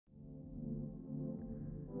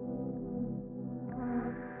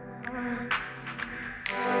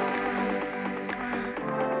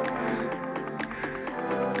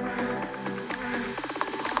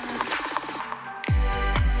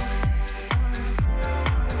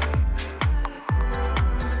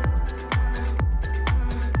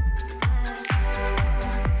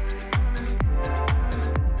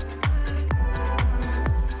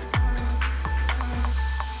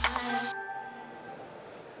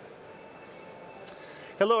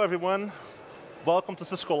Hello, everyone. Welcome to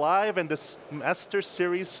Cisco Live and this Master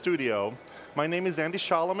Series Studio. My name is Andy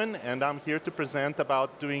Sholomon, and I'm here to present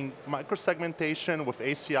about doing micro-segmentation with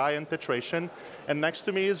ACI and titration. And next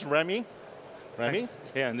to me is Remy. Remy?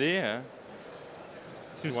 Hey, Andy. Yeah.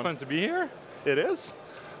 Seems fun to be here. It is.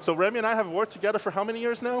 So Remy and I have worked together for how many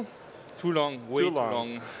years now? Too long. Way too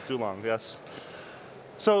long. Too long, yes.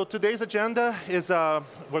 So today's agenda is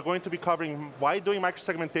we're going to be covering why doing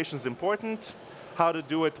micro-segmentation is important, how to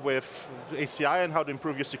do it with ACI and how to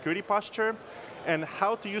improve your security posture, and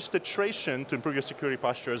how to use titration to improve your security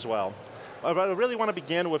posture as well. But I really want to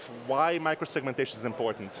begin with why micro-segmentation is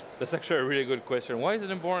important. That's actually a really good question. Why is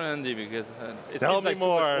it important, Andy? Because it Tell seems me like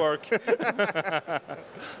more. too much work.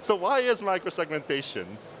 So why is micro-segmentation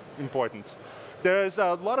important? There's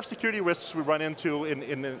a lot of security risks we run into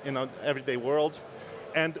in an everyday world,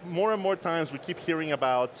 and more times we keep hearing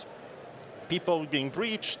about people being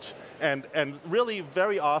breached, and really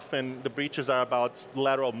very often the breaches are about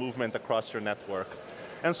lateral movement across your network.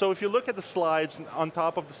 And so if you look at the slides, on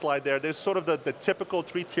top of the slide there's sort of the typical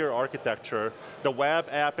three-tier architecture, the web,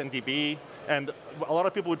 app, and DB, and a lot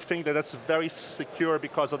of people would think that that's very secure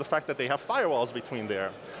because of the fact that they have firewalls between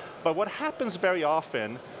there. But what happens very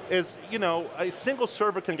often is, a single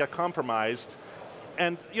server can get compromised,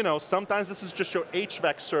 and sometimes this is just your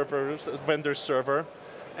HVAC server, vendor server,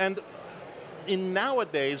 and in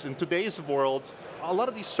today's world, a lot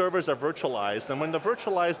of these servers are virtualized, and when they're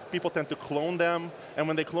virtualized, people tend to clone them, and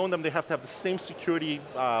when they clone them, they have to have the same security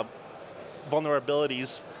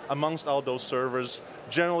vulnerabilities amongst all those servers.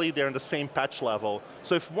 Generally, they're in the same patch level.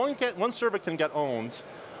 So if one server can get owned,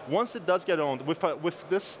 once it does get owned, with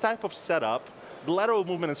this type of setup, the lateral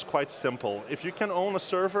movement is quite simple. If you can own a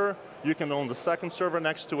server, you can own the second server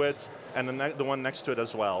next to it, and the one next to it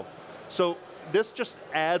as well. So this just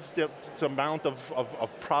adds the amount of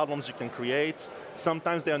problems you can create.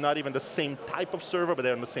 Sometimes they are not even the same type of server, but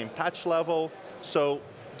they're on the same patch level. So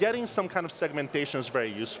getting some kind of segmentation is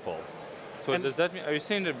very useful. So does that mean, are you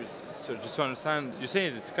saying that, so just to understand, you're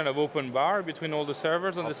saying it's kind of open bar between all the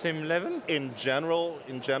servers on the same level? In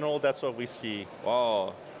general, that's what we see.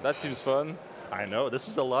 Wow, that seems fun. I know, this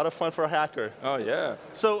is a lot of fun for a hacker. Oh yeah.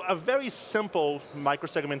 So a very simple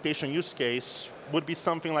micro-segmentation use case would be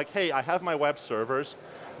something like, hey, I have my web servers.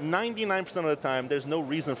 99% of the time, there's no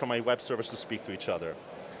reason for my web servers to speak to each other.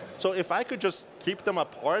 So if I could just keep them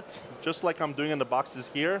apart, just like I'm doing in the boxes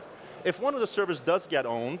here, if one of the servers does get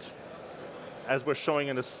owned, as we're showing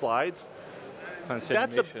in this slide,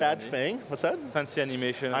 that's a bad thing. What's that? Fancy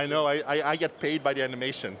animation. I know, I get paid by the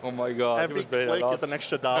animation. Oh my God. Every click is an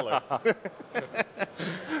extra $1.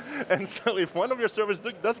 And so if one of your servers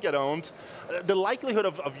does get owned, the likelihood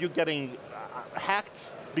of you getting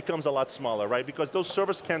hacked becomes a lot smaller, right? Because those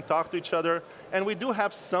servers can't talk to each other, and we do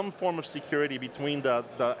have some form of security between the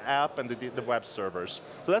app and the web servers.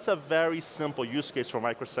 So that's a very simple use case for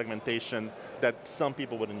micro-segmentation that some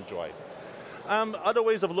people would enjoy. Other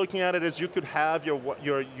ways of looking at it is you could have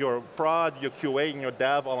your prod, your QA, and your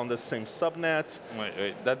dev all on the same subnet.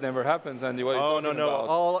 Wait, that never happens, Andy. What are you talking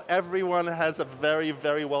about? Everyone has a very,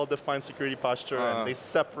 very well-defined security posture, and they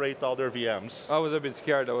separate all their VMs. I was a bit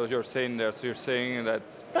scared of what you're saying there. So you're saying that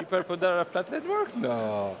people put that on a flat network?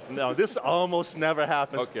 No. No, this almost never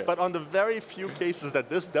happens. Okay. But on the very few cases that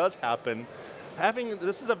this does happen,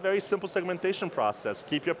 this is a very simple segmentation process.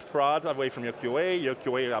 Keep your prod away from your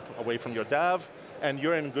QA away from your dev, and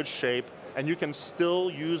you're in good shape, and you can still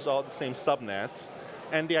use all the same subnet.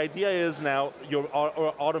 And the idea is now your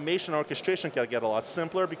automation orchestration can get a lot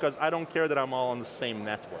simpler because I don't care that I'm all on the same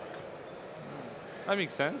network. That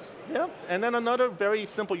makes sense. Yeah, and then another very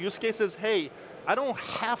simple use case is, hey, I don't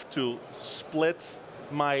have to split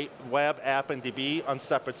my web, app, and DB on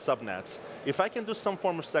separate subnets. If I can do some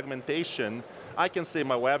form of segmentation, I can say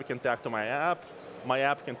my web can talk to my app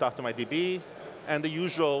can talk to my DB, and the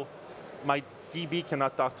usual, my DB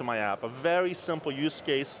cannot talk to my app. A very simple use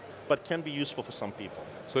case, but can be useful for some people.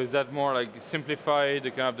 So is that more like simplify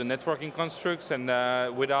the kind of the networking constructs and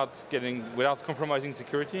without compromising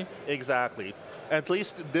security? Exactly. At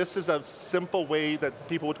least this is a simple way that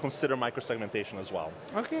people would consider micro-segmentation as well.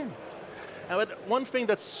 Okay. And one thing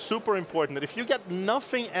that's super important, that if you get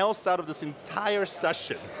nothing else out of this entire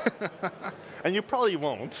session, and you probably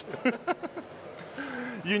won't,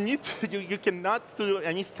 you cannot do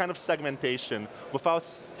any kind of segmentation without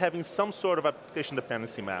having some sort of application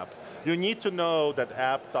dependency map. You need to know that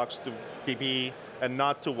app talks to DB and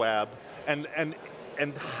not to web, and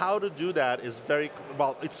how to do that is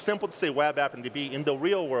it's simple to say web, app, and DB. In the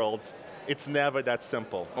real world, it's never that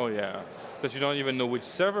simple. Oh yeah. Because you don't even know which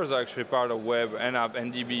servers are actually part of web and app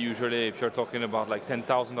and DB usually if you're talking about like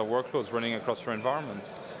 10,000 of workloads running across your environment.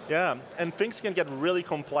 Yeah, and things can get really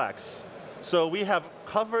complex. So we have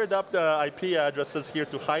covered up the IP addresses here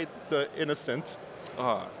to hide the innocent.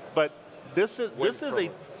 But this is a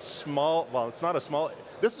small, well, it's not a small,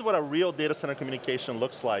 this is what a real data center communication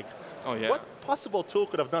looks like. Oh yeah. What possible tool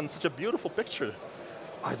could have done such a beautiful picture?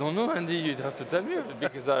 I don't know, Andy, you'd have to tell me,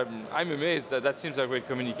 because I'm amazed that seems like great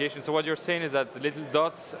communication. So what you're saying is that the little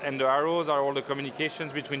dots and the arrows are all the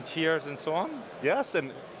communications between tiers and so on? Yes,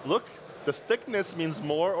 and look, the thickness means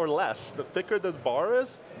more or less. The thicker the bar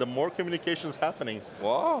is, the more communication is happening.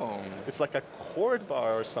 Wow. It's like a chord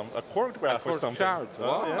bar or a chord graph or something. Chart.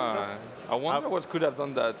 Wow. Yeah. I wonder what could have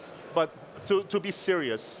done that. But to be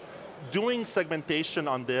serious, doing segmentation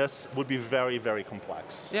on this would be very, very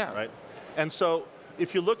complex. Yeah. Right? And so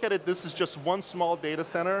if you look at it, this is just one small data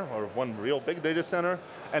center or one real big data center,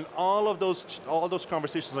 and all of those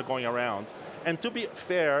conversations are going around. And to be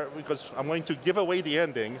fair, because I'm going to give away the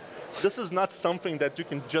ending, this is not something that you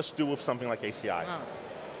can just do with something like ACI. No.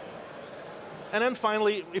 And then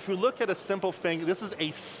finally, if you look at a simple thing, this is a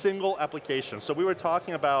single application. So we were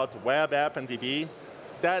talking about web app and DB.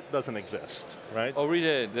 That doesn't exist, right? Oh,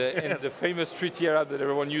 really? The famous 3-tier app that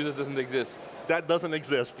everyone uses doesn't exist? That doesn't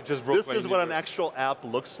exist. It just broke this is what an universe. actual app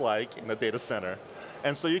looks like in a data center.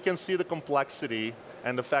 And so you can see the complexity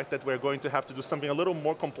and the fact that we're going to have to do something a little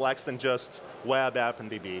more complex than just web app and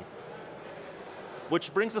DB.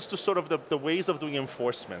 Which brings us to sort of the ways of doing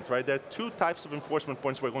enforcement, right? There are two types of enforcement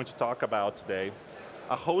points we're going to talk about today,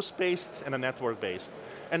 a host-based and a network-based.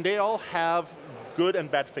 And they all have good and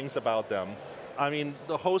bad things about them. I mean,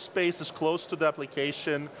 the host-based is close to the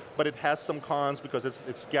application, but it has some cons because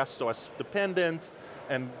it's guest OS dependent,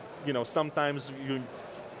 and sometimes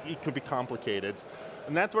it can be complicated.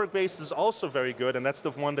 Network-based is also very good, and that's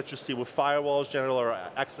the one that you see with firewalls, general or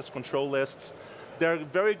access control lists. They're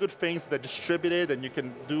very good things that are distributed, and you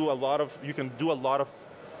can do a lot of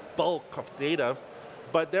bulk of data.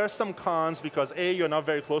 But there are some cons because A, you're not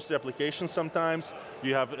very close to the application sometimes.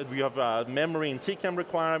 You have memory and TCAM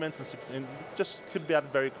requirements, and just could be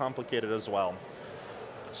very complicated as well.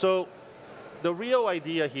 So the real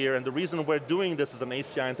idea here, and the reason we're doing this as an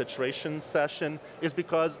ACI integration session, is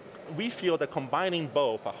because we feel that combining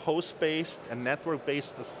both a host-based and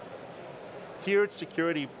network-based tiered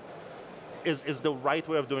security is the right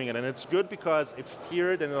way of doing it. And it's good because it's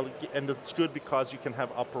tiered, and it's good because you can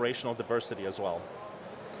have operational diversity as well.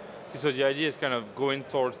 So the idea is kind of going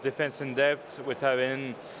towards defense in depth with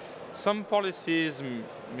having some policies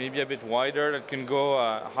maybe a bit wider that can go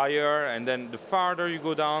higher, and then the farther you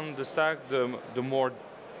go down the stack, the more,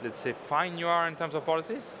 let's say, fine you are in terms of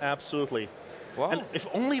policies? Absolutely. Wow. And if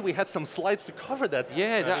only we had some slides to cover that.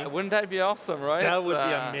 Yeah, wouldn't that be awesome, right? That would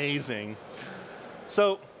be amazing.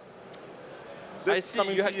 So, this is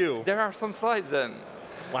coming to you. There are some slides then.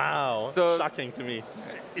 Wow, so shocking to me.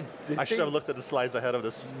 I should have looked at the slides ahead of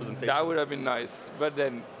this presentation. That would have been nice, but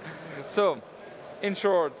then, so, in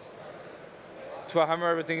short, to hammer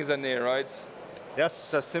everything is a nail, right? Yes.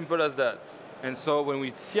 It's as simple as that. And so when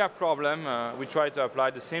we see a problem, we try to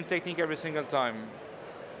apply the same technique every single time.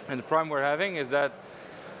 And the problem we're having is that,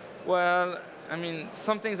 well, I mean,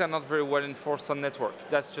 some things are not very well enforced on network.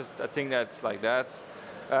 That's just a thing that's like that.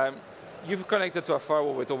 You've connected to a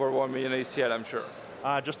firewall with over 1 million ACL, I'm sure.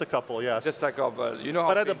 Just a couple, yes. Just a couple. You know.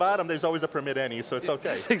 But at the bottom, there's always a permit any, so it's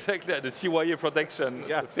okay. Exactly, the CYA protection,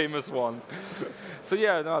 the famous one. So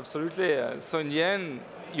yeah, no, absolutely. So in the end,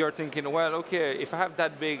 you're thinking, well, okay, if I have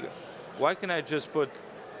that big, why can I just put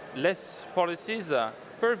less policies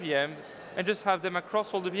per VM and just have them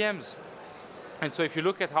across all the VMs? And so if you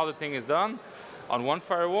look at how the thing is done, on one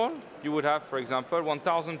firewall, you would have, for example,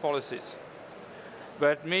 1,000 policies.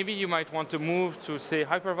 But maybe you might want to move to, say,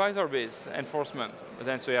 hypervisor-based enforcement. But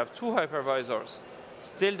then, so you have 2 hypervisors,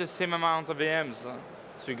 still the same amount of VMs.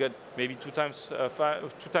 So you get maybe 2 times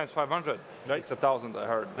 500. Right. It's 1,000, I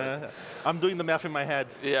heard. I'm doing the math in my head.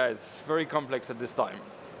 Yeah, it's very complex at this time.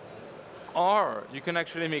 Or you can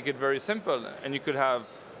actually make it very simple, and you could have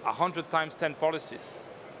 100 times 10 policies.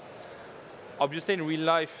 Obviously, in real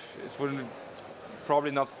life, it wouldn't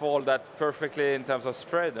probably not fall that perfectly in terms of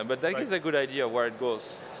spread, but that gives a good idea of where it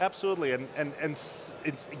goes. Absolutely, and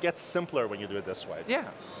it gets simpler when you do it this way. Yeah,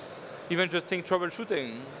 even just think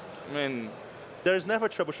troubleshooting. I mean, there's never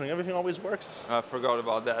troubleshooting. Everything always works. I forgot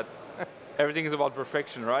about that. Everything is about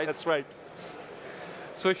perfection, right? That's right.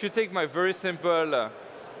 So if you take my very simple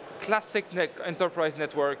classic enterprise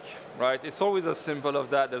network, right? It's always as simple as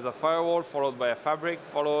that. There's a firewall followed by a fabric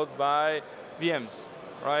followed by VMs,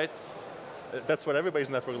 right? That's what everybody's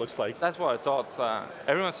network looks like. That's what I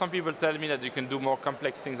thought. Some people tell me that you can do more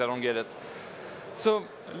complex things. I don't get it. So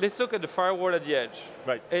let's look at the firewall at the edge.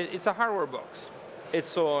 Right. It's a hardware box.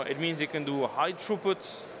 It means it can do high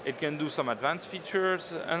throughput. It can do some advanced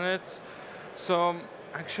features in it. So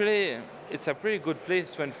actually, it's a pretty good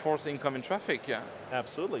place to enforce incoming traffic. Yeah.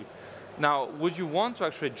 Absolutely. Now, would you want to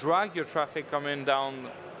actually drag your traffic coming down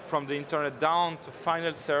from the internet down to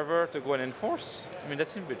final server to go and enforce? I mean, that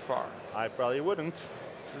seems a bit far. I probably wouldn't.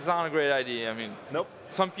 It's not a great idea. I mean, nope.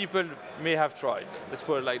 Some people may have tried. Let's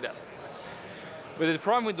put it like that. But the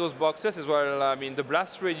problem with those boxes is, well, I mean, the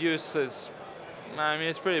blast radius is,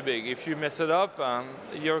 it's pretty big. If you mess it up,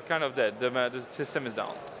 you're kind of dead. The system is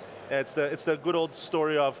down. It's the good old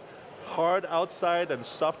story of hard outside and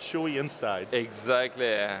soft, chewy inside.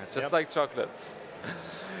 Exactly, just like chocolates.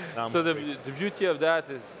 So the beauty of that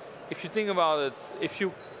is, if you think about it, if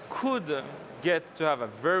you could get to have a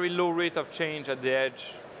very low rate of change at the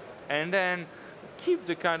edge, and then keep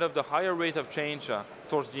the higher rate of change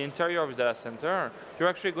towards the interior of the data center, you're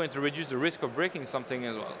actually going to reduce the risk of breaking something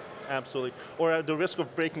as well. Absolutely. Or the risk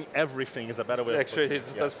of breaking everything is a better way of putting it.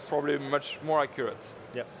 That's probably much more accurate.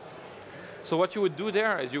 Yep. So what you would do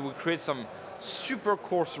there is you would create some super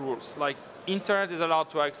coarse rules, like internet is allowed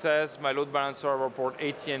to access my load balancer over port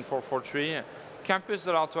 80 and 443. Campus is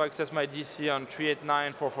allowed to access my DC on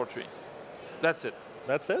 389, 443. That's it.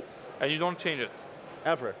 That's it? And you don't change it.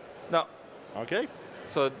 Ever? No. Okay.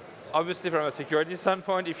 So obviously from a security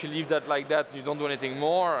standpoint, if you leave that like that and you don't do anything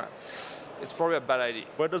more, it's probably a bad idea.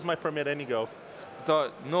 Where does my permit any go?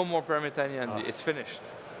 No more permit any, Andy. It's finished.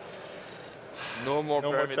 No more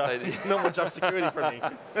permit ID. No more job security for me.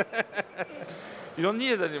 You don't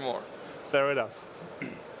need it anymore. Fair enough.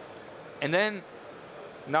 And then,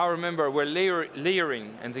 now remember, we're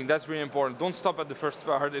layering, and I think that's really important. Don't stop at the first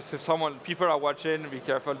part. If people are watching, be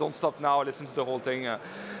careful. Don't stop now. Listen to the whole thing.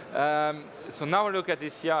 So now we look at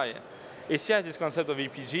ACI. ACI is this concept of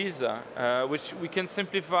EPGs, which we can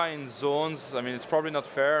simplify in zones. I mean, it's probably not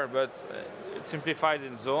fair, but it's simplified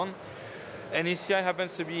in zone. And ACI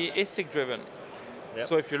happens to be ASIC driven. Yep.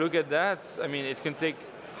 So if you look at that, I mean, it can take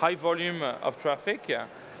high volume of traffic,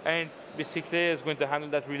 and basically is going to handle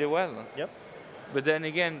that really well. Yep. But then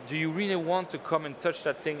again, do you really want to come and touch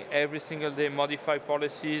that thing every single day, modify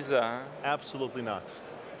policies? Absolutely not.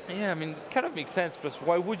 Yeah, I mean, it kind of makes sense, but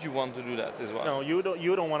why would you want to do that as well? No, you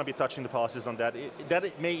don't want to be touching the policies on that.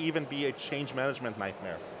 That may even be a change management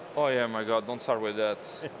nightmare. Oh yeah, my God, don't start with that.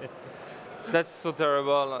 That's so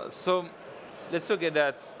terrible. So let's look at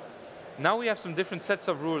that. Now we have some different sets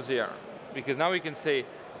of rules here, because now we can say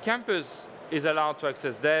campus is allowed to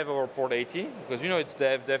access dev over port 80, because you know it's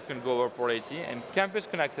dev can go over port 80, and campus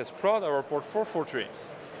can access prod over port 443.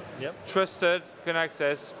 Yep. Trusted can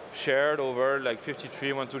access shared over like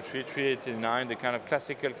 53, 123, 389, the kind of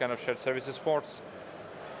classical kind of shared services ports.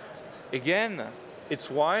 Again,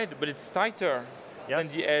 it's wide, but it's tighter than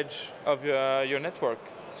the edge of your network.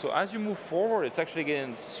 So as you move forward, it's actually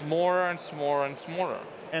getting smaller and smaller and smaller.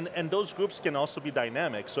 And those groups can also be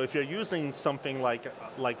dynamic. So if you're using something like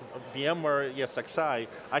VMware ESXi,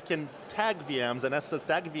 I can tag VMs, and as I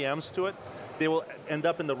tag VMs to it, they will end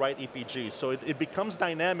up in the right EPG. So it becomes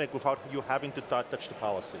dynamic without you having to touch the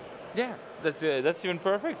policy. Yeah, that's even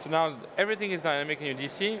perfect. So now everything is dynamic in your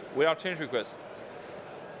DC without change request.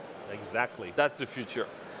 Exactly. That's the future.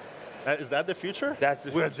 Is that the future? That's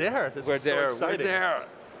the future. We're there. This is so exciting. We're there.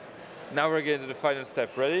 Now we're getting to the final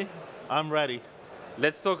step. Ready? I'm ready.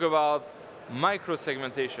 Let's talk about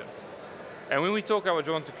micro-segmentation. And when we talk, I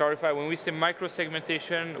want to clarify, when we say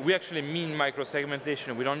micro-segmentation, we actually mean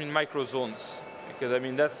micro-segmentation. We don't mean micro-zones. Because I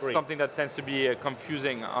mean, that's something that tends to be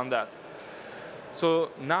confusing on that.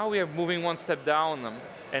 So now we are moving one step down.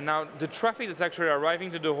 And now the traffic that's actually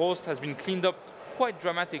arriving to the host has been cleaned up quite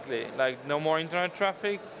dramatically. Like no more internet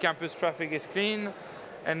traffic, campus traffic is clean,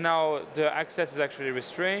 and now the access is actually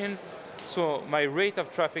restrained. So my rate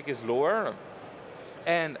of traffic is lower,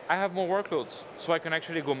 and I have more workloads. So I can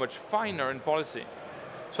actually go much finer in policy.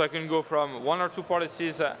 So I can go from 1 or 2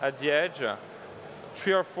 policies at the edge,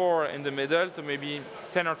 3 or 4 in the middle, to maybe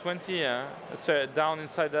 10 or 20 down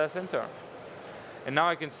inside the data center. And now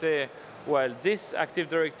I can say, well, this Active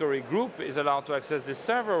Directory group is allowed to access this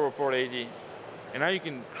server over port 80. And now you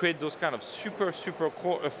can create those kind of super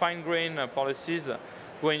fine-grained policies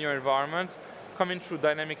go in your environment, coming through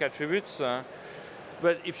dynamic attributes.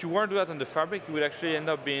 But if you were to do that on the fabric, you would actually end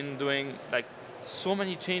up doing like so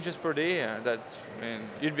many changes per day that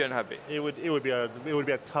you'd be unhappy. It would be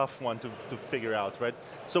a tough one to figure out, right?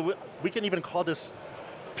 So we can even call this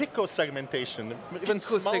pico segmentation, even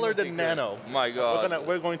smaller than nano. My God.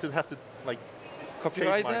 We're going to have to like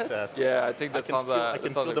Copyright trademark that. Yeah, I think that sounds. I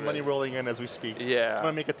can feel the money rolling in as we speak. Yeah. I'm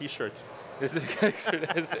gonna make a T-shirt.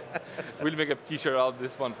 We'll make a T-shirt out of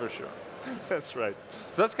this one for sure. That's right.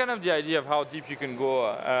 So that's kind of the idea of how deep you can go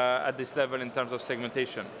at this level in terms of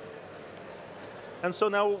segmentation. And so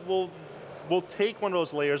now we'll take one of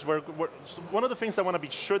those layers where one of the things I want to be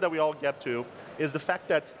sure that we all get to is the fact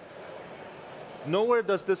that nowhere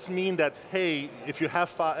does this mean that, hey, if you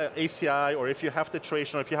have ACI or if you have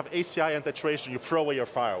titration or if you have ACI and titration, you throw away your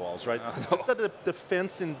firewalls, right? No. It's a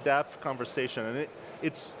defense in-depth conversation, and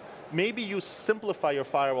it's maybe you simplify your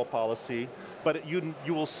firewall policy, but you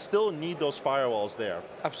will still need those firewalls there.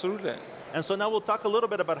 Absolutely. And so now we'll talk a little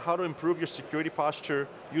bit about how to improve your security posture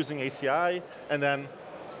using ACI, and then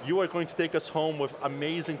you are going to take us home with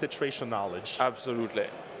amazing titration knowledge. Absolutely.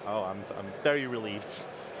 Oh, I'm very relieved.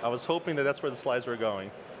 I was hoping that that's where the slides were going.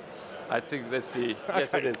 I think, let's see.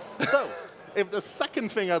 Yes, it is. So, if the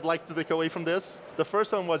second thing I'd like to take away from this, the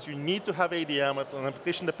first one was you need to have ADM, an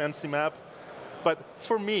application dependency map. But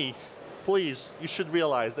for me, please, you should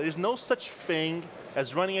realize there is no such thing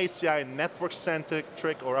as running ACI in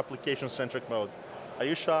network-centric or application-centric mode. Are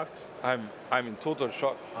you shocked? I'm in total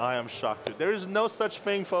shock. I am shocked too. There is no such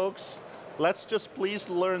thing, folks. Let's just please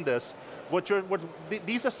learn this.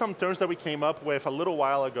 These are some terms that we came up with a little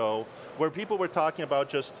while ago where people were talking about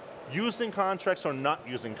just using contracts or not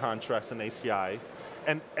using contracts in ACI.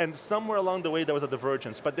 And somewhere along the way there was a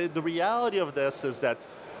divergence. But the reality of this is that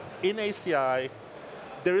in ACI,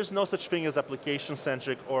 there is no such thing as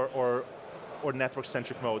application-centric or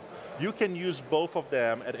network-centric mode. You can use both of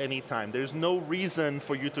them at any time. There's no reason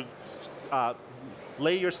for you to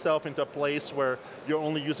lay yourself into a place where you're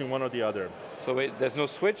only using one or the other. So wait, there's no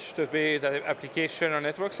switch to be that application or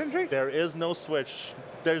network-centric? There is no switch.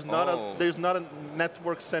 There's not a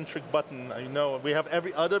network-centric button. You know, we have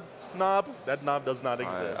every other knob. That knob does not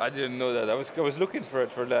exist. I didn't know that. I was looking for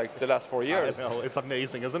it for like the last 4 years. I know, it's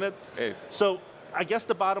amazing, isn't it? Hey. So I guess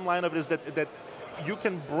the bottom line of it is that you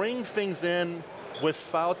can bring things in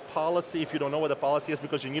without policy if you don't know what the policy is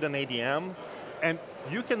because you need an ADM. And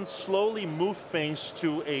you can slowly move things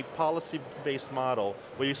to a policy-based model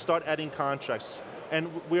where you start adding contracts. And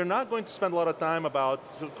we're not going to spend a lot of time about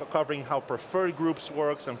covering how preferred groups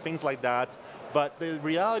works and things like that. But the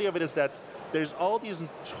reality of it is that there's all these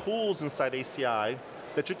tools inside ACI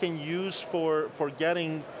that you can use for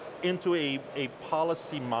getting into a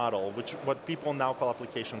policy model, which what people now call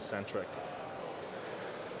application-centric.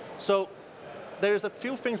 So there's a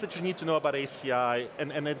few things that you need to know about ACI,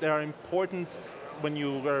 and they are important when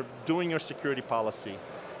you are doing your security policy.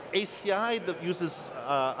 ACI that uses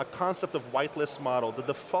a concept of whitelist model. The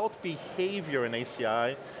default behavior in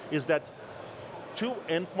ACI is that two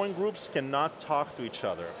endpoint groups cannot talk to each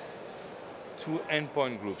other. Two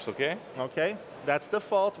endpoint groups, okay? Okay, that's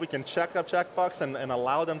default. We can check a checkbox and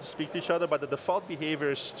allow them to speak to each other, but the default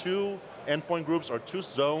behavior is two endpoint groups or two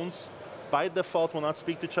zones by default will not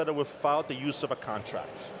speak to each other without the use of a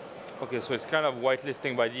contract. Okay, so it's kind of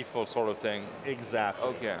whitelisting by default sort of thing. Exactly.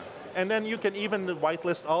 Okay. And then you can even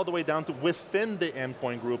whitelist all the way down to within the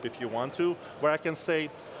endpoint group if you want to, where I can say,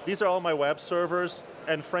 these are all my web servers,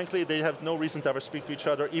 and frankly, they have no reason to ever speak to each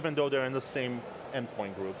other, even though they're in the same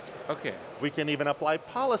endpoint group. Okay. We can even apply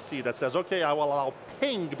policy that says, okay, I will allow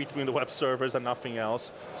ping between the web servers and nothing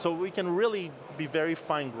else. So we can really be very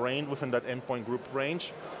fine-grained within that endpoint group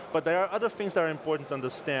range. But there are other things that are important to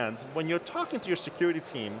understand. When you're talking to your security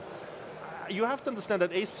team, you have to understand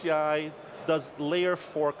that ACI does layer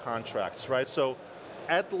 4 contracts, right? So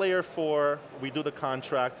at layer 4, we do the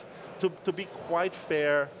contract. To be quite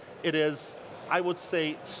fair, it is, I would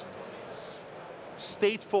say,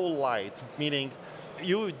 stateful light, meaning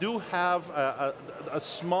you do have a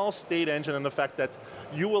small state engine in the fact that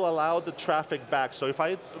you will allow the traffic back. So if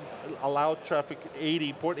I allow traffic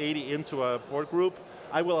 80, port 80 into a port group,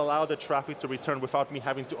 I will allow the traffic to return without me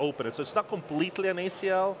having to open it. So it's not completely an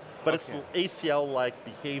ACL, but it's ACL-like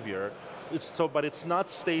behavior. But it's not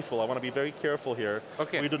stateful. I want to be very careful here.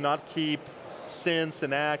 Okay. We do not keep synths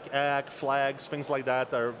and ACK, flags, things like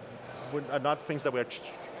that are not things that we're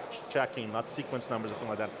checking, not sequence numbers or something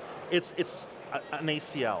like that. It's an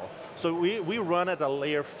ACL. So we run at a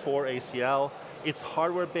layer 4 ACL. It's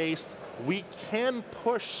hardware-based. We can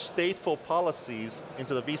push stateful policies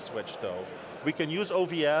into the vSwitch, though. We can use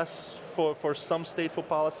OVS for some stateful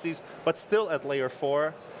policies, but still at layer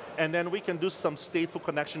 4. And then we can do some stateful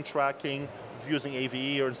connection tracking using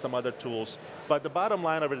AVE or some other tools. But the bottom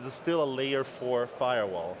line of it is still a layer 4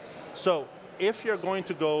 firewall. So if you're going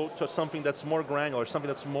to go to something that's more granular, something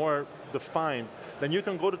that's more defined, then you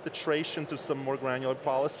can go to titration to some more granular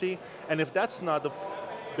policy. And if that's not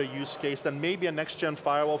the use case, then maybe a next-gen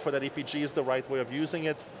firewall for that EPG is the right way of using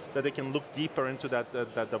it, that they can look deeper into that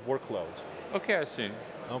workload. Okay, I see.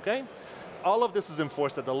 Okay? All of this is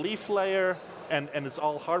enforced at the leaf layer, and it's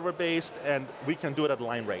all hardware-based, and we can do it at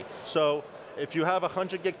line rate. So if you have a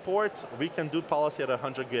 100 gig port, we can do policy at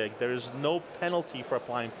 100 gig. There is no penalty for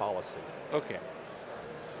applying policy. Okay.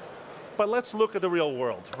 But let's look at the real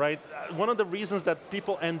world, right? One of the reasons that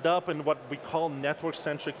people end up in what we call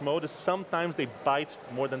network-centric mode is sometimes they bite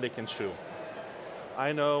more than they can chew.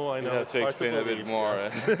 I know, you have to explain a bit more.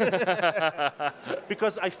 Yes.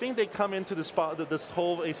 Because I think they come into this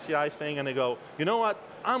whole ACI thing and they go, you know what?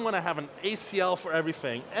 I'm going to have an ACL for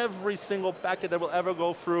everything. Every single packet that will ever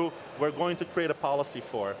go through, we're going to create a policy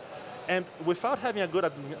for. And without having a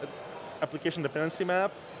good application dependency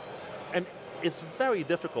map, and it's very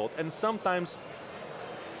difficult, and sometimes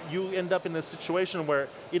you end up in a situation where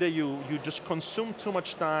either you just consume too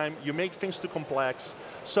much time, you make things too complex.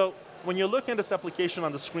 So when you're looking at this application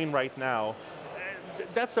on the screen right now,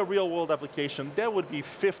 that's a real world application. There would be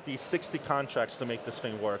 50, 60 contracts to make this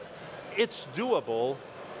thing work. It's doable,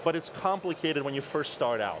 but it's complicated when you first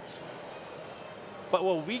start out. But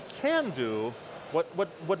what we can do,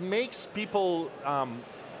 what makes people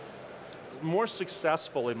more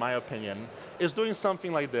successful, in my opinion, is doing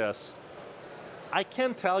something like this. I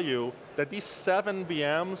can tell you that these 7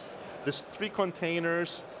 VMs, these 3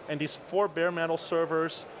 containers, and these 4 bare metal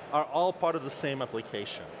servers are all part of the same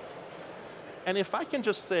application. And if I can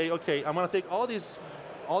just say, okay, I'm going to take all these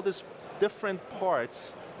different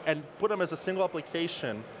parts and put them as a single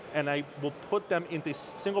application, and I will put them into a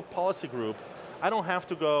single policy group, I don't have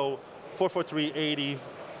to go 443, 80,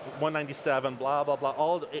 197, blah, blah, blah,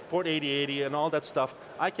 all port 8080 and all that stuff.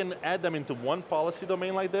 I can add them into one policy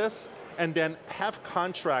domain like this, and then have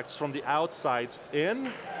contracts from the outside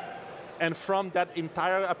in, and from that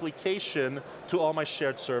entire application to all my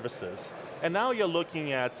shared services. And now you're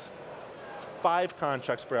looking at 5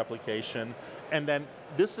 contracts per application, and then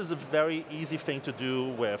this is a very easy thing to do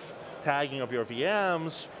with tagging of your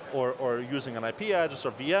VMs, or using an IP address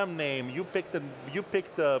or VM name. You pick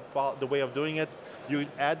the way of doing it. You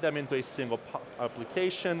add them into a single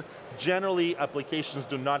application. Generally, applications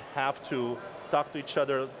do not have to talk to each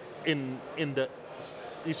other in the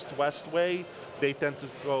east-west way. They tend to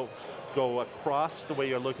go across the way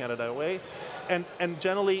you're looking at it that way. And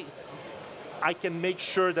generally, I can make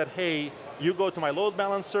sure that, hey, you go to my load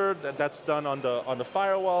balancer, that's done on the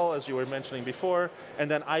firewall, as you were mentioning before, and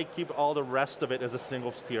then I keep all the rest of it as a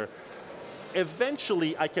single tier.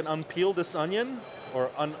 Eventually, I can unpeel this onion, or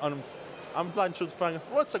I'm not sure to find,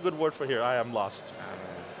 what's a good word for here? I am lost.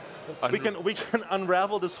 We can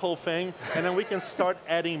unravel this whole thing, and then we can start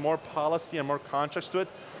adding more policy and more contracts to it.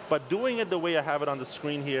 But doing it the way I have it on the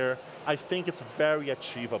screen here, I think it's very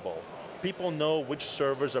achievable. People know which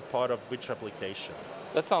servers are part of which application.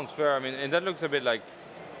 That sounds fair. I mean, and that looks a bit like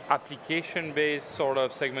application-based sort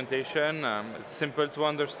of segmentation. It's simple to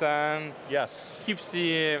understand. Yes. Keeps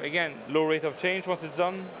the, again, low rate of change once it's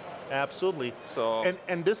done. Absolutely. So.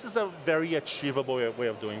 And this is a very achievable way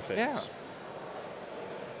of doing things.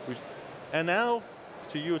 Yeah. And now,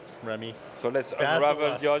 to you, Remy. So let's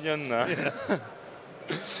unravel the onion. Yes.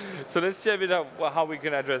 So let's see a bit of how we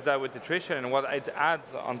can address that with iteration and what it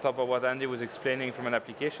adds on top of what Andy was explaining from an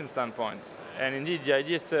application standpoint. And indeed, the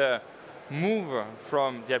idea is to move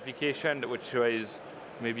from the application, which is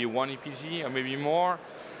maybe one EPG or maybe more,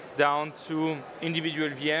 down to individual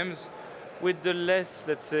VMs with the less,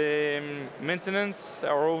 let's say, maintenance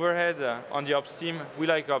or overhead on the ops team. We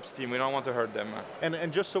like ops team. We don't want to hurt them.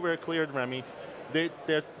 And just so we're clear, Remy,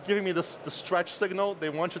 they're giving me the stretch signal. They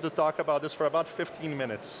want you to talk about this for about 15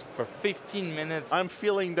 minutes. For 15 minutes? I'm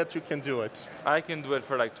feeling that you can do it. I can do it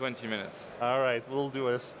for like 20 minutes. All right, we'll do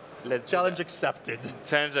this. Challenge accepted.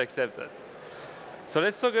 Challenge accepted. So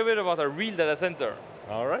let's talk a bit about a real data center.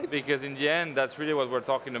 All right. Because in the end, that's really what we're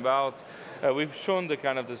talking about. We've shown the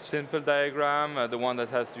kind of the simple diagram, the one that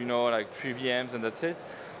has, like 3 VMs and that's it.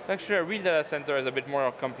 Actually, a real data center is a bit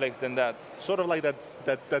more complex than that. Sort of like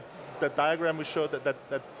that diagram we showed,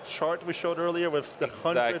 that chart we showed earlier with the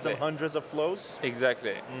hundreds and hundreds of flows?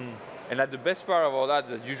 Exactly. And like the best part of all that,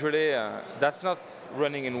 usually that's not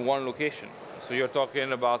running in one location. So you're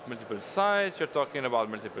talking about multiple sites, you're talking about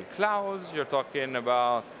multiple clouds, you're talking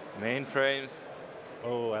about mainframes.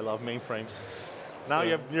 Oh, I love mainframes. Now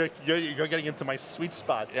you're getting into my sweet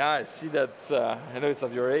spot. Yeah, I see that. I know it's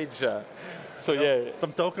of your age. So yeah.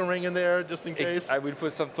 Some token ring in there, just in case? I will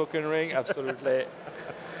put some token ring, absolutely.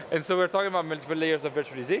 And so we're talking about multiple layers of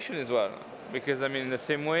virtualization as well. Because I mean, in the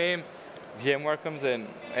same way, VMware comes in.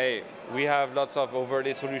 Hey, we have lots of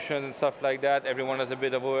overlay solutions and stuff like that. Everyone has a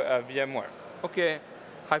bit of a VMware. Okay,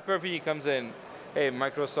 Hyper-V comes in. Hey,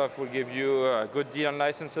 Microsoft will give you a good deal on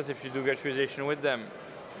licenses if you do virtualization with them.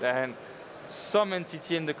 Then some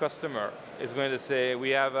entity in the customer is going to say,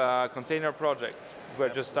 we have a container project. We're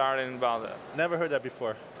just starting about that. Never heard that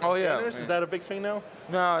before. Oh, yeah. Containers, is that a big thing now?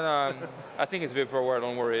 No, I think it's vaporware,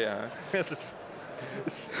 don't worry. Yes, it's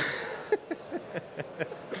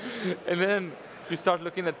And then we start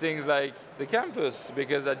looking at things like the campus,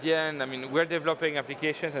 because at the end, I mean, we're developing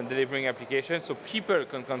applications and delivering applications so people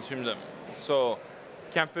can consume them. So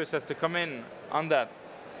campus has to come in on that.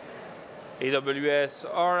 AWS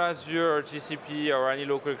or Azure or GCP or any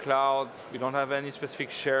local cloud. We don't have any specific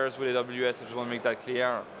shares with AWS. I just want to make that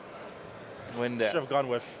clear. When there. Should have gone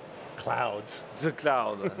with cloud. The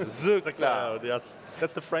cloud. The cloud, yes.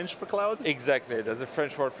 That's the French for cloud? Exactly, that's the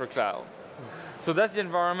French word for cloud. So that's the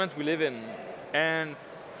environment we live in. And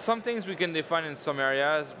some things we can define in some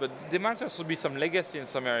areas, but there might also be some legacy in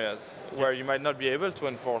some areas where you might not be able to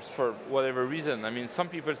enforce for whatever reason. I mean, some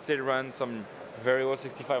people still run some very old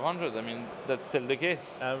 6500. I mean, that's still the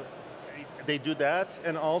case. They do that,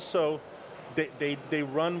 and also they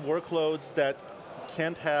run workloads that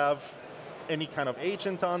can't have any kind of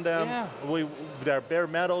agent on them. Yeah. They're bare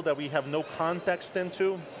metal that we have no context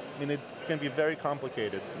into. I mean, it can be very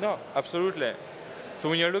complicated. No, absolutely. So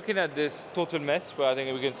when you're looking at this total mess, well, I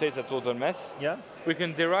think we can say it's a total mess, yeah, we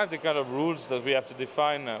can derive the kind of rules that we have to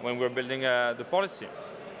define when we're building the policy.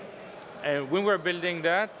 And when we're building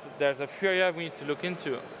that, there's a few areas we need to look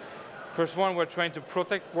into. First one, we're trying to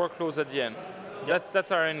protect workloads at the end. Yep.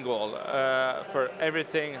 That's our end goal for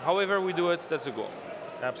everything. However we do it, that's the goal.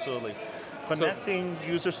 Absolutely. Connecting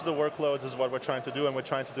users to the workloads is what we're trying to do, and we're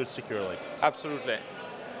trying to do it securely. Absolutely.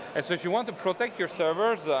 And so if you want to protect your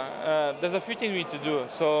servers, there's a few things we need to do.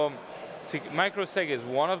 So Micro-Seg is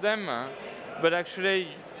one of them, but actually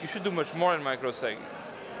you should do much more in Micro-Seg.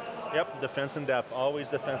 Yep, defense in depth, always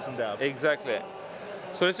defense in depth. Exactly.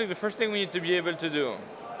 So let's look, the first thing we need to be able to do,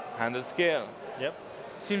 handle scale. Yep.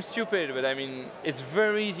 Seems stupid, but I mean, it's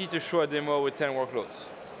very easy to show a demo with 10 workloads.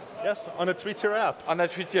 Yes, on a 3-tier app. On a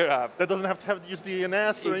 3-tier app. That doesn't have to use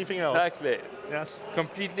DNS or anything else. Exactly. Yes.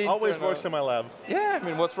 Completely always internal. Works in my lab. Yeah, I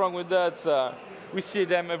mean, what's wrong with that? We see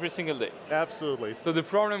them every single day. Absolutely. So the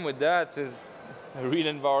problem with that is a real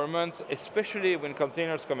environment, especially when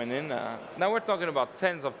containers coming in. Now we're talking about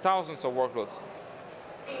tens of thousands of workloads.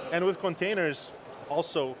 And with containers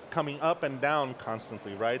also coming up and down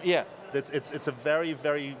constantly, right? Yeah. It's a very,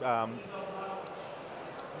 very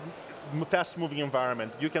fast-moving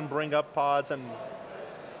environment. You can bring up pods in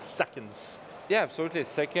seconds. Yeah, absolutely,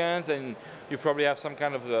 seconds, and you probably have some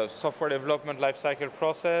kind of software development lifecycle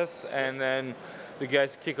process, and then the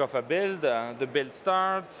guys kick off a build, the build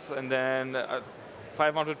starts, and then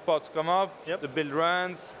 500 pods come up, the build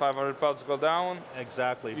runs, 500 pods go down.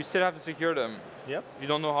 Exactly. You still have to secure them. Yep. You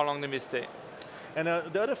don't know how long they may stay. And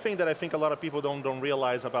the other thing that I think a lot of people don't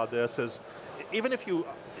realize about this is, even if you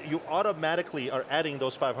automatically are adding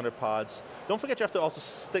those 500 pods, don't forget you have to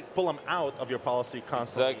also pull them out of your policy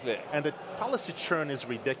constantly. Exactly. And the policy churn is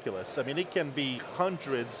ridiculous. I mean, it can be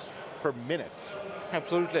hundreds per minute.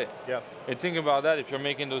 Absolutely. Yeah. And think about that, if you're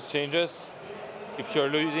making those changes, if you're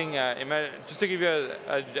losing, just to give you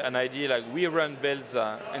an idea, like we run builds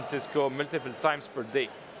in Cisco multiple times per day.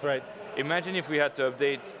 Right. Imagine if we had to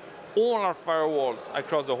update all our firewalls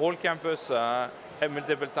across the whole campus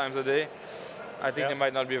multiple times a day. I think they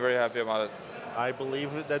might not be very happy about it. I believe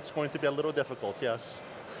that's going to be a little difficult, yes.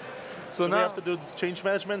 So now we have to do change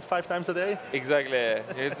management 5 times a day? Exactly.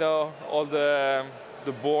 You know, all the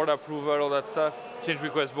board approval, all that stuff, change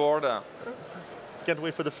request board. Can't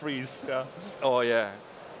wait for the freeze, yeah. Oh yeah,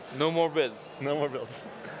 no more builds. No more builds.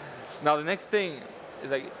 Now the next thing is,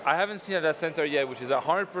 like, I haven't seen a data center yet which is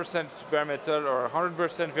 100% bare metal or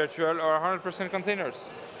 100% virtual or 100% containers.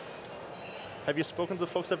 Have you spoken to the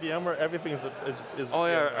folks at VMware? Everything is Oh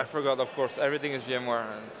yeah, VMware. I forgot, of course. Everything is VMware.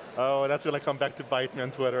 Oh, that's going to come back to bite me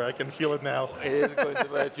on Twitter. I can feel it now. It is going to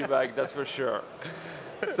bite you back, that's for sure.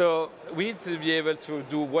 So we need to be able to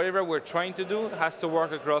do whatever we're trying to do has to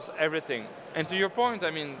work across everything. And to your point,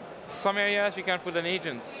 I mean, some areas you can't put an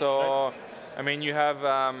agent. So, I mean, you have,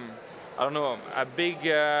 I don't know, a big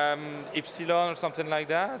Epsilon or something like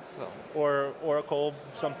that. So. Or Oracle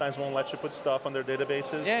sometimes won't let you put stuff on their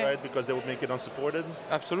databases, right? Because they would make it unsupported.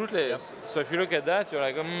 Absolutely. Yep. So if you look at that, you're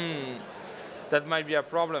like, that might be a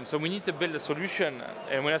problem. So we need to build a solution.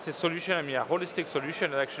 And when I say solution, I mean a holistic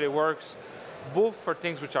solution that actually works both for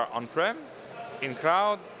things which are on-prem, in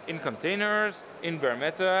cloud, in containers, in bare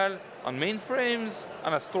metal, on mainframes,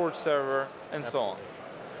 on a storage server, and so on.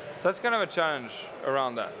 So that's kind of a challenge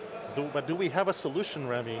around that. But do we have a solution,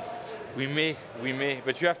 Remy? We may,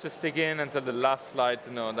 but you have to stick in until the last slide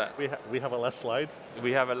to know that. We have a last slide?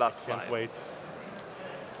 We have a last slide. Can't wait.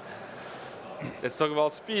 Let's talk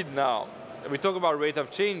about speed now. We talk about rate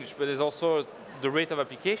of change, but there's also the rate of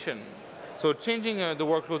application. So changing the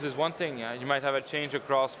workload is one thing. You might have a change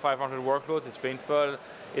across 500 workloads. It's painful.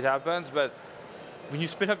 It happens. But when you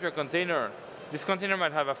spin up your container, this container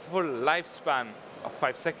might have a full lifespan of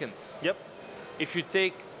 5 seconds. Yep. If you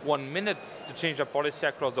take 1 minute to change a policy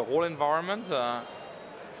across the whole environment,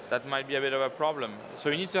 that might be a bit of a problem. So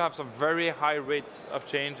you need to have some very high rates of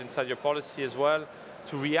change inside your policy as well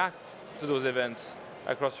to react to those events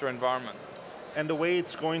across your environment. And the way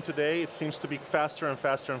it's going today, it seems to be faster and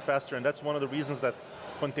faster and faster, and that's one of the reasons that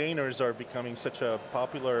containers are becoming such a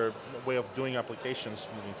popular way of doing applications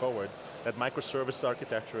moving forward. That microservice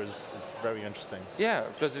architecture is very interesting. Yeah,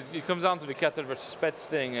 because it comes down to the cattle versus pets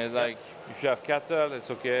thing. It's like, if you have cattle,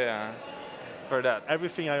 it's okay for that.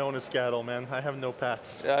 Everything I own is cattle, man. I have no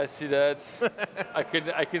pets. Yeah, I see that.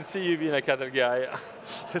 I can see you being a cattle guy.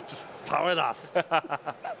 Just power it off.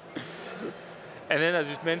 And then, as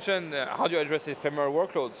you mentioned, how do you address ephemeral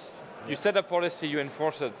workloads? You set a policy, you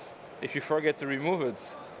enforce it. If you forget to remove it,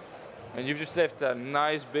 and you've just left a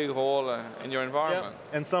nice big hole in your environment.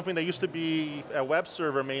 Yeah. And something that used to be a web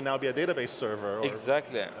server may now be a database server. Or,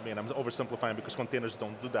 exactly. I mean, I'm oversimplifying because containers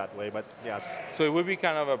don't do that way, but yes. So it would be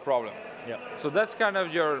kind of a problem. Yeah. So that's kind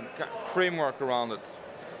of your framework around it.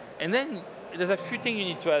 And then there's a few things you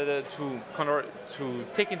need to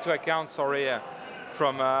take into account,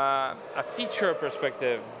 from a feature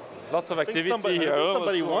perspective. Lots of activity here.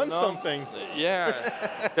 Somebody wants something.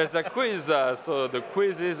 Yeah, there's a quiz. So the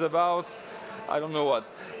quiz is about, I don't know what.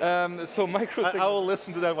 So I will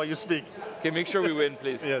listen to that while you speak. Okay, make sure we win,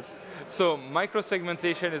 please. Yes. So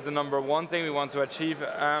micro-segmentation is the #1 thing we want to achieve.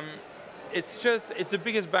 It's the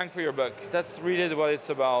biggest bang for your buck. That's really what it's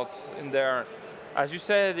about in there. As you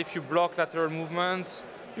said, if you block lateral movement,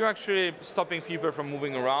 you're actually stopping people from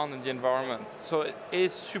moving around in the environment. So it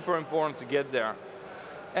is super important to get there.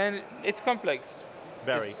 And it's complex.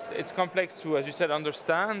 Very. It's complex to, as you said,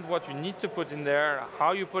 understand what you need to put in there,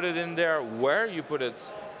 how you put it in there, where you put it.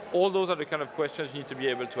 All those are the kind of questions you need to be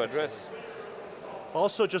able to address.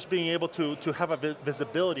 Also just being able to have a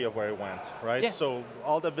visibility of where it went, right? Yes. So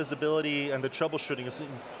all the visibility and the troubleshooting is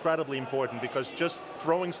incredibly important because just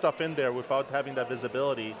throwing stuff in there without having that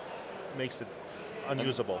visibility makes it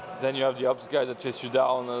unusable. And then you have the ops guy that chases you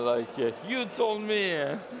down and like, yeah, you told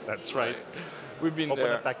me. That's right. We've been Open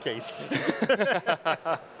there. up that case.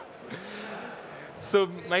 So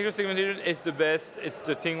micro-segmentation is the best. It's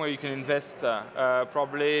the thing where you can invest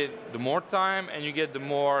probably the more time and you get the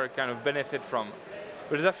more kind of benefit from.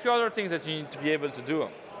 But there's a few other things that you need to be able to do.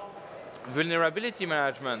 Vulnerability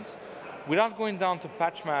management, without going down to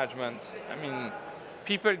patch management. I mean,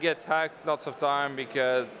 people get hacked lots of time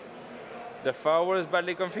because the firewall is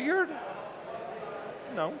badly configured.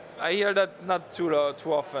 No. I hear that not too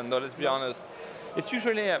often, though, let's be honest. It's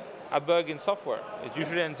usually a bug in software. It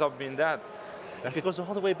usually ends up being that. That goes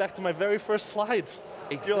all the way back to my very first slide.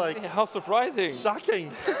 Exactly. You're like, how surprising.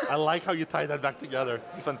 Shocking. I like how you tie that back together.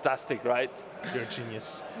 It's fantastic, right? You're a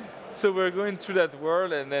genius. So we're going through that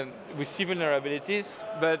world and then we see vulnerabilities,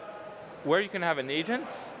 but where you can have an agent,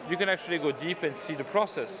 you can actually go deep and see the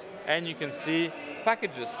process. And you can see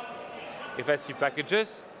packages. If I see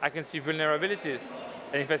packages, I can see vulnerabilities.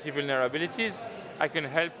 And if I see vulnerabilities, I can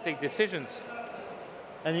help take decisions.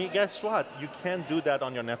 And guess what? You can't do that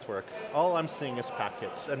on your network. All I'm seeing is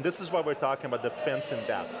packets. And this is why we're talking about the fence in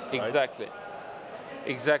depth. Right? Exactly.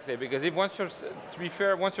 Exactly, because if to be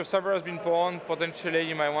fair, once your server has been pawned, potentially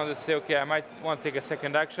you might want to say, okay, I might want to take a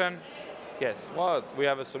second action. Guess what? We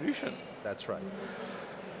have a solution. That's right.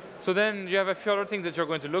 So then you have a few other things that you're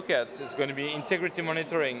going to look at. It's going to be integrity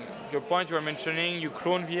monitoring. Your point you were mentioning, you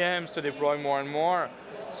clone VMs to deploy more and more.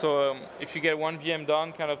 So if you get one VM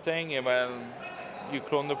done kind of thing, well, you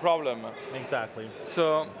clone the problem. Exactly.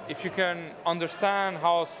 So if you can understand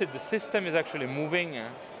how the system is actually moving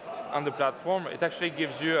on the platform, it actually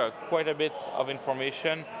gives you quite a bit of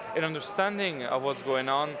information, an understanding of what's going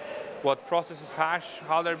on, what processes hash,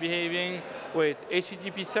 how they're behaving. Wait,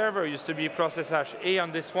 HTTP server used to be process hash A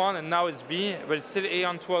on this one, and now it's B, but it's still A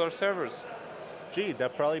on 2 other servers. Gee,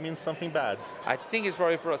 that probably means something bad. I think it's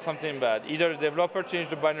probably something bad. Either the developer changed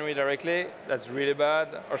the binary directly, that's really bad,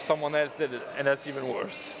 or someone else did it, and that's even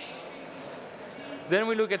worse. Then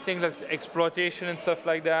we look at things like exploitation and stuff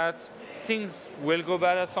like that. Things will go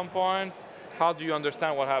bad at some point. How do you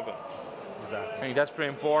understand what happened? Exactly. I think that's pretty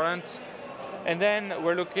important. And then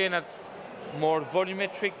we're looking at more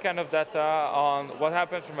volumetric kind of data on what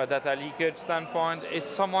happens from a data leakage standpoint. Is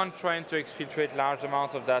someone trying to exfiltrate large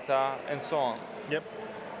amounts of data, and so on. Yep.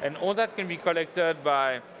 And all that can be collected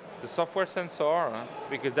by the software sensor,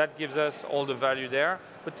 because that gives us all the value there.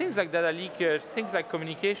 But things like data leakage, things like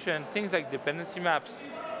communication, things like dependency maps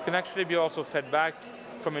can actually be also fed back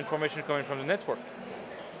from information coming from the network.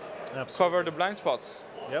 Absolutely. Cover the blind spots.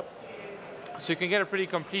 Yep. So you can get a pretty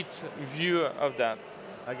complete view of that.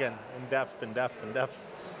 Again, in depth, in depth, in depth.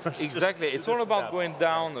 Exactly. It's all about going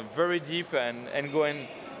down very deep and going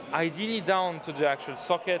ideally down to the actual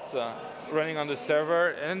socket running on the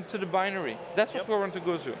server and to the binary. That's what we want to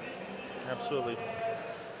go to. Absolutely.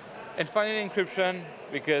 And finally, encryption,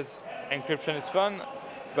 because encryption is fun,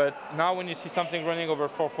 but now when you see something running over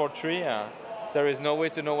 443, there is no way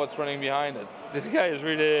to know what's running behind it. This guy is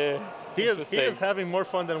really He is having more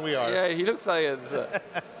fun than we are. Yeah, he looks like it.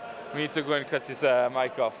 We need to go and cut his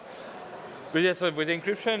mic off. But yeah, so with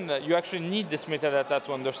encryption, you actually need this metadata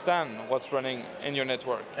to understand what's running in your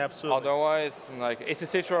network. Absolutely. Otherwise, like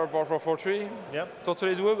SSH or port 443, yep,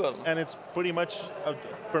 totally doable. And it's pretty much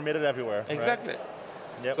permitted everywhere. Exactly.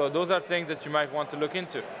 Right? Yep. So those are things that you might want to look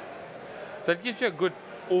into. So it gives you a good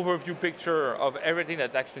overview picture of everything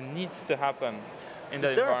that actually needs to happen in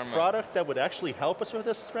that environment. Is there a product that would actually help us with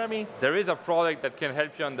this, Remy? There is a product that can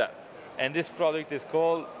help you on that. And this product is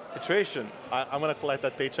called Titration. I'm going to collect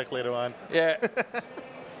that paycheck later on. Yeah.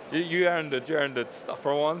 you earned it,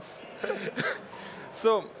 for once.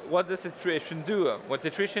 So what does Titration do? What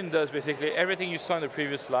Titration does, basically, everything you saw in the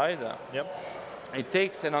previous slide, yep, it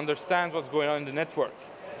takes and understands what's going on in the network.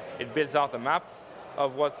 It builds out a map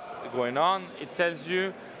of what's going on. It tells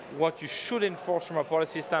you what you should enforce from a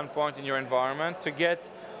policy standpoint in your environment to get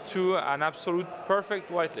to an absolute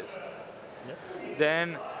perfect whitelist. Yep.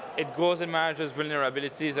 Then it goes and manages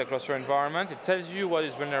vulnerabilities across your environment. It tells you what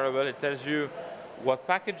is vulnerable. It tells you what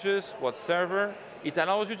packages, what server. It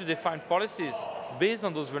allows you to define policies based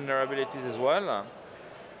on those vulnerabilities as well.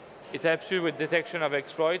 It helps you with detection of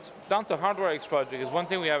exploits, down to hardware exploits, because one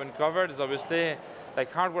thing we haven't covered is obviously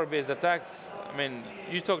like hardware-based attacks. I mean,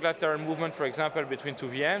 you talk lateral movement, for example, between two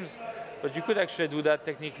VMs, but you could actually do that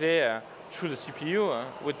technically through the CPU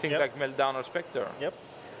with things like Meltdown or Spectre. Yep.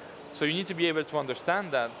 So you need to be able to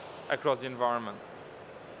understand that across the environment.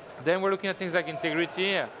 Then we're looking at things like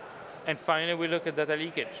integrity, and finally we look at data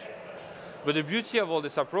leakage. But the beauty of all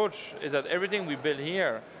this approach is that everything we build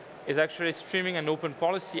here is actually streaming an open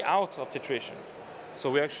policy out of Titration. So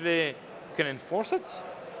we actually can enforce it,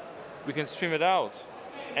 we can stream it out,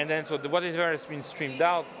 and then so whatever has been streamed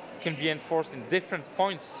out can be enforced in different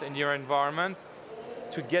points in your environment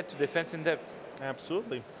to get to defense in depth.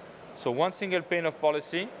 Absolutely. So one single pane of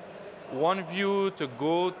policy, one view to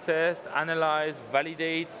go, test, analyze,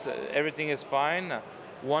 validate, everything is fine.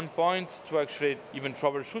 One point to actually even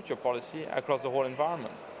troubleshoot your policy across the whole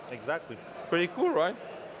environment. Exactly. Pretty cool, right?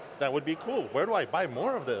 That would be cool. Where do I buy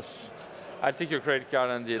more of this? I'll take your credit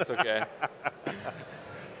card, Andy, it's okay.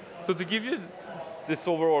 So to give you this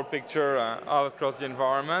overall picture across the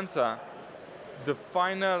environment, the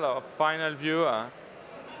final view,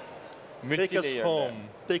 take us home.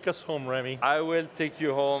 Take us home, Remy. I will take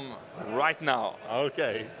you home right now.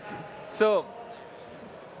 Okay. So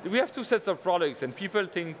we have two sets of products, and people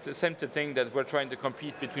seem to think that we're trying to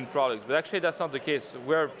compete between products, but actually that's not the case.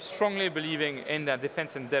 We're strongly believing in the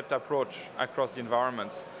defense in depth approach across the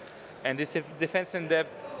environments. And this defense in depth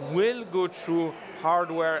will go through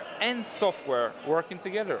hardware and software working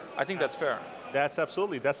together. I think that's fair. That's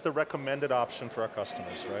absolutely, that's the recommended option for our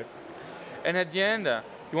customers, right? And at the end,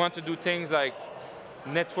 you want to do things like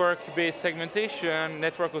network-based segmentation,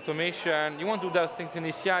 network automation. You want to do those things in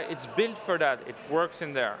ACI. It's built for that. It works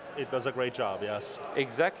in there. It does a great job, yes.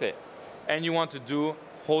 Exactly. And you want to do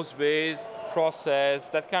host-based, process,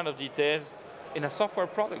 that kind of details in a software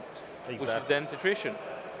product, which is then Titration.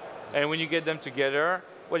 And when you get them together,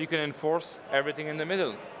 well, you can enforce everything in the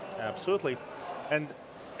middle. Absolutely.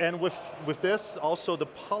 And with this, also the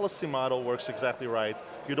policy model works exactly right.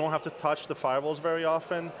 You don't have to touch the firewalls very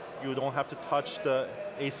often. You don't have to touch the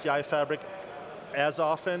ACI fabric as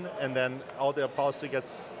often, and then all the policy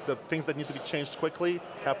gets, the things that need to be changed quickly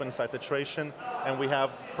happen inside Titration, and we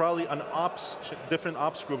have probably an different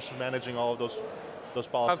ops groups managing all of those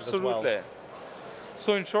policies as well. Absolutely.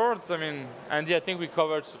 So in short, I mean, Andy, I think we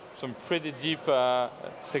covered some pretty deep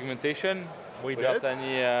segmentation. We without did.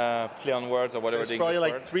 Any play on words or whatever. There's probably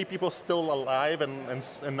like 3 people still alive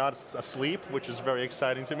and not asleep, which is very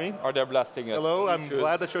exciting to me. Or they're blasting us. Hello, I'm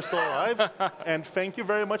glad that you're still alive. And thank you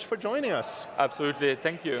very much for joining us. Absolutely,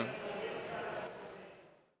 thank you.